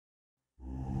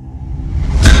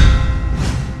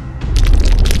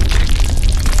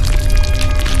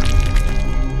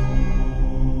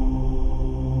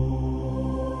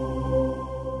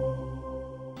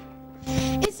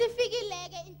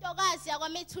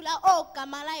ngiyethula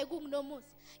ogama layo kungunomusa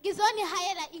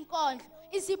ngizonihayela inkondlo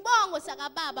isibongo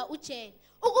sakababa uJane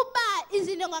ukuba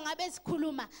izinto ngabe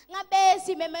sikhuluma ngabe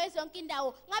simeme zonke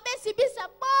indawo ngabe sibisa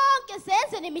bonke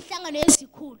senze nemihlangano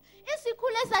yesikhulu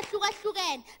isikhulu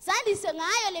esahlukahlukene zandise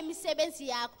ngayo lemisebenzi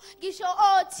yakho ngisho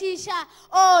othisha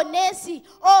onesi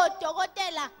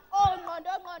odokotela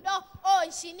onqondo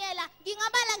onshinela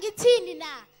ngingabala ngithini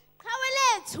na qhawe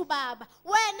lethu baba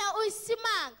wena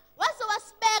uyisimanga waze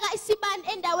wasibeka isibani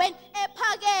endaweni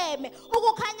ephakeme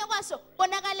ukukhanya kwaso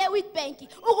bonakale Witbank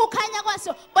ukukhanya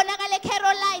kwaso bonakale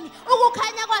Caroline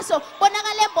ukukhanya kwaso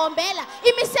bonakale Bombela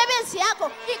imisebenzi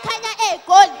yakho ikhanya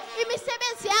eGoli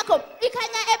imisebenzi yakho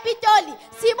ikhanya ePitoli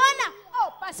sibona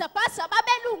pasapasa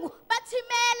babelungu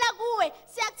bathimela kuwe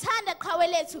siyakuthanda qhawe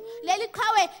lethu leli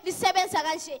qhawe lisebenza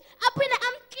kanje aphinde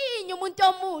amklinye umuntu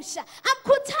omusha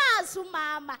amkhuthaza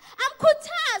umama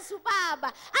amkhuthaza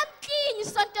ubaba amklinye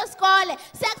isonto skole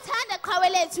siyakuthanda qhawe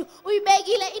lethu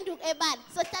uyibekile induku ebala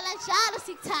sohlala njalo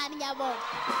sikuthani ngiyabonga.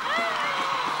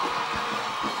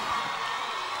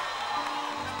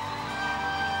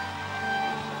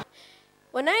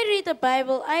 When I read the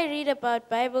Bible, I read about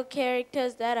Bible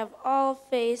characters that have all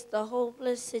faced a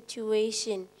hopeless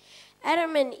situation.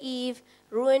 Adam and Eve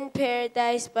ruined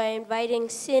paradise by inviting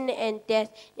sin and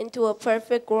death into a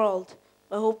perfect world,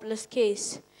 a hopeless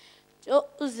case.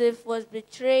 Joseph was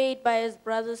betrayed by his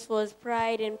brothers for his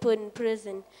pride and put in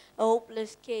prison, a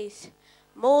hopeless case.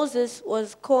 Moses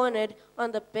was cornered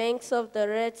on the banks of the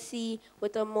Red Sea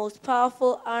with the most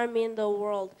powerful army in the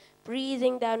world,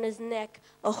 breathing down his neck,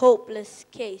 a hopeless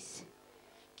case.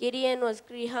 Gideon was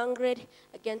 300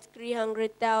 against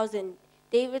 300,000.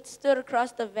 David stood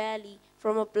across the valley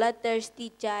from a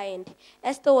bloodthirsty giant.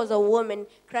 Esther was a woman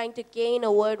trying to gain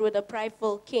a word with a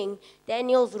prideful king.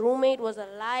 Daniel's roommate was a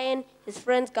lion. His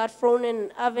friends got thrown in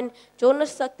an oven. Jonah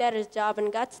sucked at his job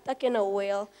and got stuck in a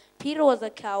whale. Peter was a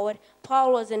coward.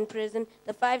 Paul was in prison.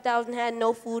 The 5,000 had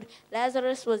no food.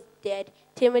 Lazarus was dead.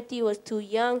 Timothy was too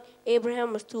young.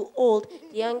 Abraham was too old.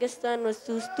 The youngest son was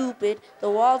too stupid. The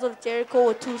walls of Jericho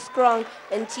were too strong.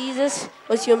 And Jesus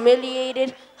was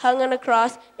humiliated, hung on a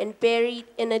cross, and buried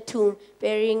in a tomb,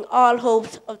 burying all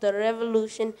hopes of the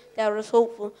revolution that was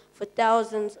hopeful for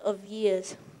thousands of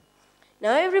years.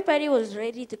 Now everybody was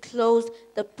ready to close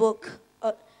the book.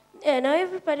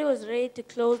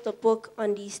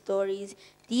 On these stories.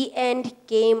 The end,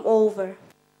 game over.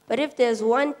 But if there's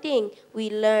one thing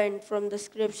we learn from the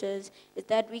scriptures, is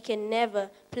that we can never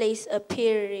place a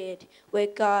period where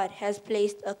God has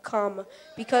placed a comma.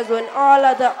 Because when all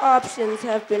other options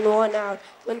have been worn out,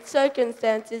 when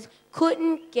circumstances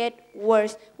couldn't get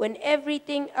worse, when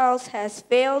everything else has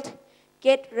failed,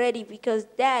 get ready, because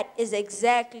that is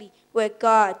exactly where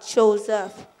God shows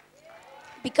up.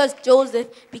 Because Joseph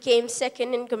became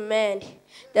second in command,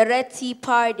 the Red Sea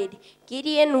parted.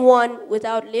 Gideon won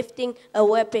without lifting a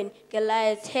weapon.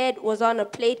 Goliath's head was on a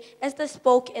plate. Esther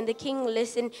spoke and the king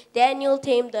listened. Daniel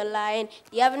tamed the lion.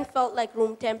 The oven felt like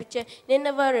room temperature.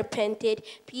 Nineveh repented.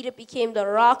 Peter became the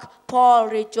rock. Paul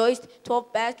rejoiced.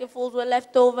 12 basketfuls were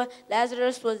left over.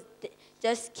 Lazarus was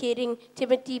just kidding.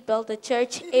 Timothy built a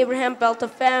church. Abraham built a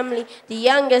family. The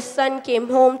youngest son came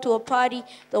home to a party.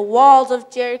 The walls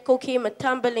of Jericho came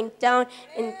tumbling down.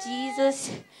 And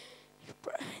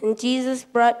Jesus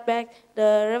brought back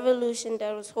the revolution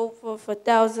that was hopeful for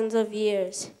thousands of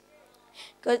years.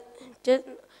 Because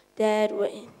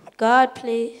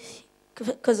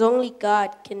only God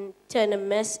can turn a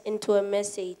mess into a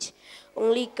message.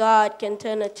 Only God can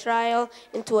turn a trial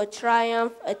into a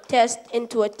triumph, a test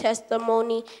into a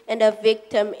testimony, and a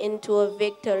victim into a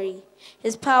victory.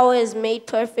 His power is made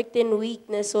perfect in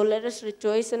weakness, so let us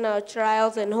rejoice in our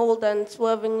trials and hold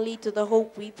unswervingly to the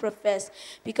hope we profess,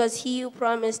 because he who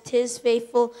promised his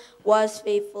faithful was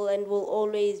faithful and will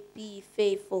always be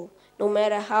faithful. No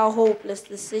matter how hopeless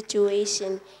the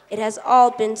situation, it has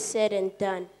all been said and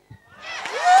done.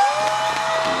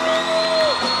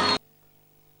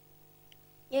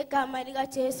 Ngegama lika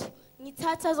Jesu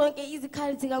ngithatha zonke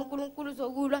izikhali zikaNkulunkulu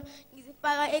zokulwa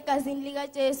ngizifaka egazini lika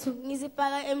Jesu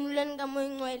ngizifaka emlilweni kaMoya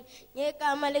Ngcwele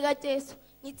ngegama lika Jesu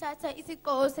ngithatha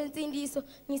isigqoko sensindiso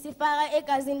ngisifaka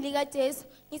egazini lika Jesu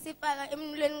ngisifaka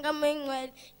emlilweni kaMoya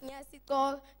Ngcwele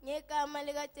ngiyasigqoka ngegama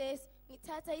lika Jesu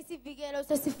ngithatha isivikelo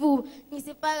sesifuba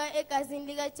ngisifaka egazini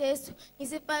lika Jesu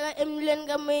ngisifaka emlilweni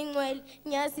kamoya ingcwele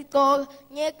ngiyasigcoka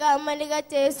ngegama lika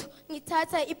Jesu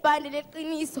ngithatha ibhande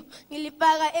leqiniso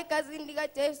ngilifaka egazini lika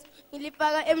Jesu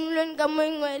ngilifaka emlilweni kamoya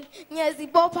ingcwele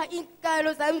ngiyazibopha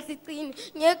inkalo zami ziqine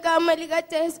ngegama lika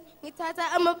Jesu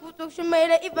ngithatha amabhutho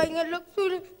okushumayela ivangeli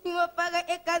lokuthula ngiyofaka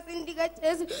egazini lika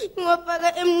Jesu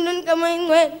ngiyofaka emlilweni kamoya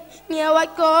ingcwele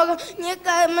ngiyawagcoka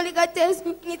ngegama lika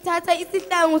Jesu ngithatha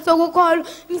isihlangu sokukholwa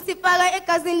ngisifaka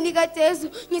egazini lika Jesu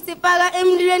ngisifaka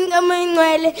emlilweni kamoya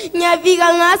ingcwele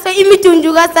ngiyavika ngaso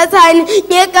imijunju kaSathane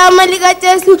ngegama lika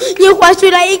Jesu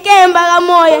ngihwashula ikemba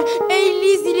kamoya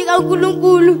elizwi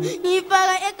likaNkulunkulu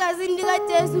ngifaka egazini lika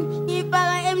Jesu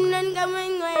ngifaka emlilweni kamoya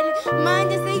ingcwele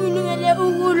manje sengilungele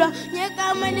ukulwa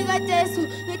ngegama lika Jesu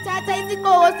ngithatha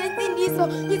isigqoko sensindiso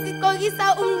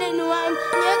ngisigqokisa umndeni wami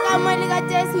ngegama lika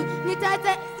Jesu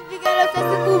ngithatha isivikelo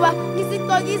sesifuba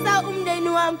ngisigqokisa umndeni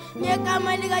wami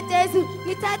ngegama lika Jesu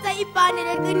ngithatha ibhande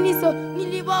leqiniso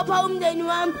ngilibopha umndeni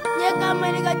wami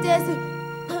ngegama lika Jesu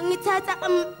ngithatha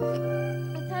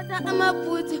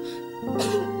amabhutho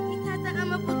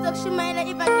okushumayela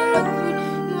ivangeli lokuthula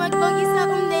ngiwagqokisa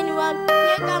umndeni wami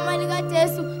ngegama lika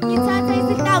Jesu ngithatha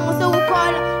isihlangu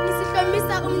sokukholwa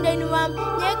ngisihlomisa umndeni wami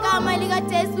ngegama lika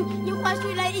Jesu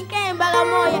ngihwashula inkemba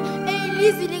kamoya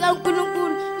elizwi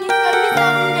likaNkulunkulu ngihlomisa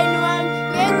umndeni wami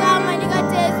ngegama lika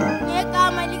Jesu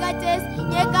ngegama lika Jesu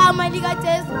ngegama lika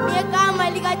Jesu ngegama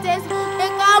lika Jesu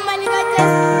ngegama lika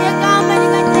Jesu ngegama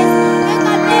lika Jesu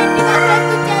ngegameni lika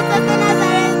Jesu Jesus the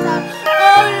Nazareth.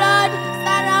 Oh Lord,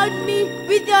 surround me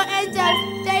with your angels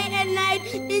day and night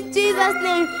in Jesus'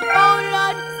 name. Oh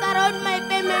Lord, surround my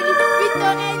family with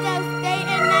your angels day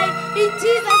and night in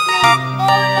Jesus' name.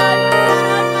 Oh Lord,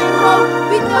 surround my home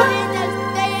with your angels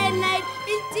day and night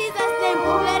in Jesus' name.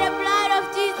 Let the blood of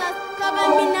Jesus cover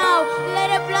me now. Let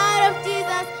the blood of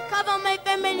Jesus cover my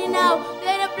family now.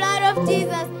 Let the blood of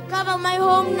Jesus cover my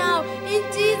home now in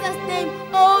Jesus' name.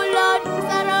 Oh Lord,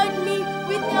 surround me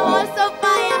with your walls of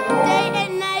fire day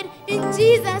and night in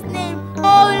Jesus' name.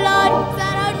 Oh Lord,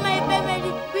 surround my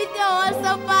family with your walls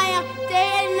of fire day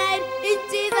and night in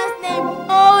Jesus' name.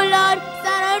 Oh Lord,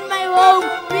 surround my home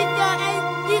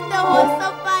with the walls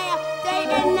of fire day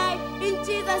and night in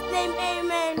Jesus' name.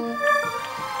 Amen.